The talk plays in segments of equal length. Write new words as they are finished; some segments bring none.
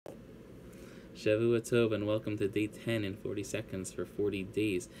Shavua Tov, and welcome to day 10 in 40 seconds for 40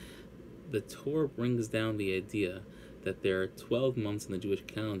 days. The Torah brings down the idea that there are 12 months in the Jewish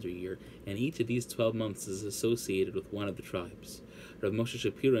calendar year, and each of these 12 months is associated with one of the tribes. Rav Moshe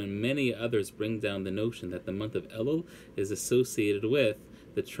Shapiro and many others bring down the notion that the month of Elul is associated with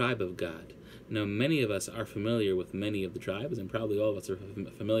the tribe of Gad. Now, many of us are familiar with many of the tribes, and probably all of us are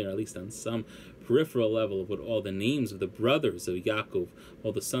familiar, at least on some peripheral level, of what all the names of the brothers of Yaakov,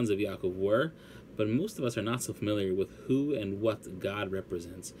 all the sons of Yaakov were, but most of us are not so familiar with who and what God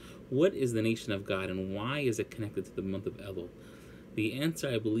represents. What is the nation of God, and why is it connected to the month of Elul? The answer,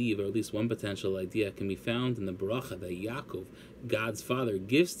 I believe, or at least one potential idea, can be found in the bracha that Yaakov, God's father,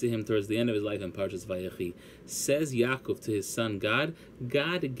 gives to him towards the end of his life in Parshas Vayechi. Says Yaakov to his son Gad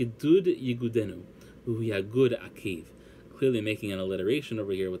Gedud Yigudenu, Yagud Akiv. Clearly making an alliteration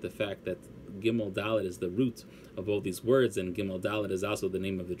over here with the fact that Gimel Dalet is the root of all these words, and Gimel Dalet is also the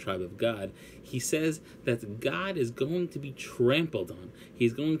name of the tribe of God. He says that God is going to be trampled on.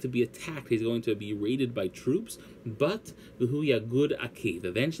 He's going to be attacked. He's going to be raided by troops, but V'hu Yagud Akiv.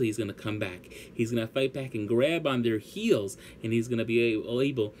 Eventually he's going to come back. He's going to fight back and grab on their heels, and he's going to be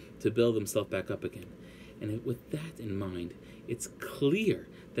able to build himself back up again. And with that in mind, it's clear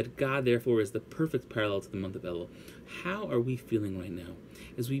that God, therefore, is the perfect parallel to the month of Elul. How are we feeling right now?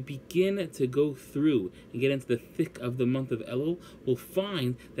 As we begin to go through and get into the thick of the month of Elul, we'll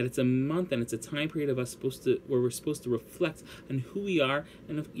find that it's a month and it's a time period of us where we're supposed to reflect on who we are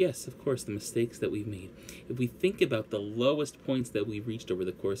and, yes, of course, the mistakes that we've made. If we think about the lowest points that we've reached over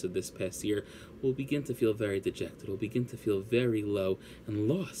the course of this past year, we'll begin to feel very dejected. We'll begin to feel very low and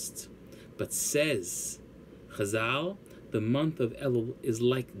lost. But says Chazal, the month of Elul is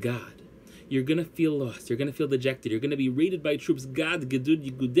like God. You're going to feel lost. You're going to feel dejected. You're going to be raided by troops. Gad Gedud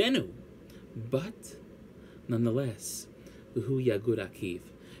Yigudenu. But, nonetheless, V'hu Yagud Akiv.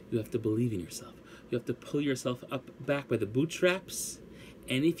 You have to believe in yourself. You have to pull yourself up back by the bootstraps.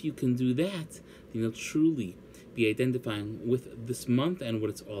 And if you can do that, then you'll truly be identifying with this month and what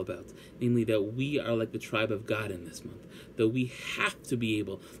it's all about. Namely, that we are like the tribe of God in this month. That we have to be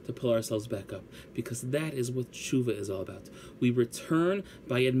able to pull ourselves back up, because that is what tshuva is all about. We return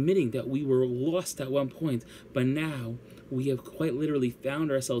by admitting that we were lost at one point, but now we have quite literally found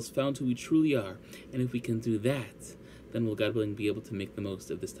who we truly are. And if we can do that, then will God willing be able to make the most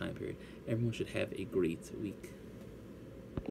of this time period. Everyone should have a great week.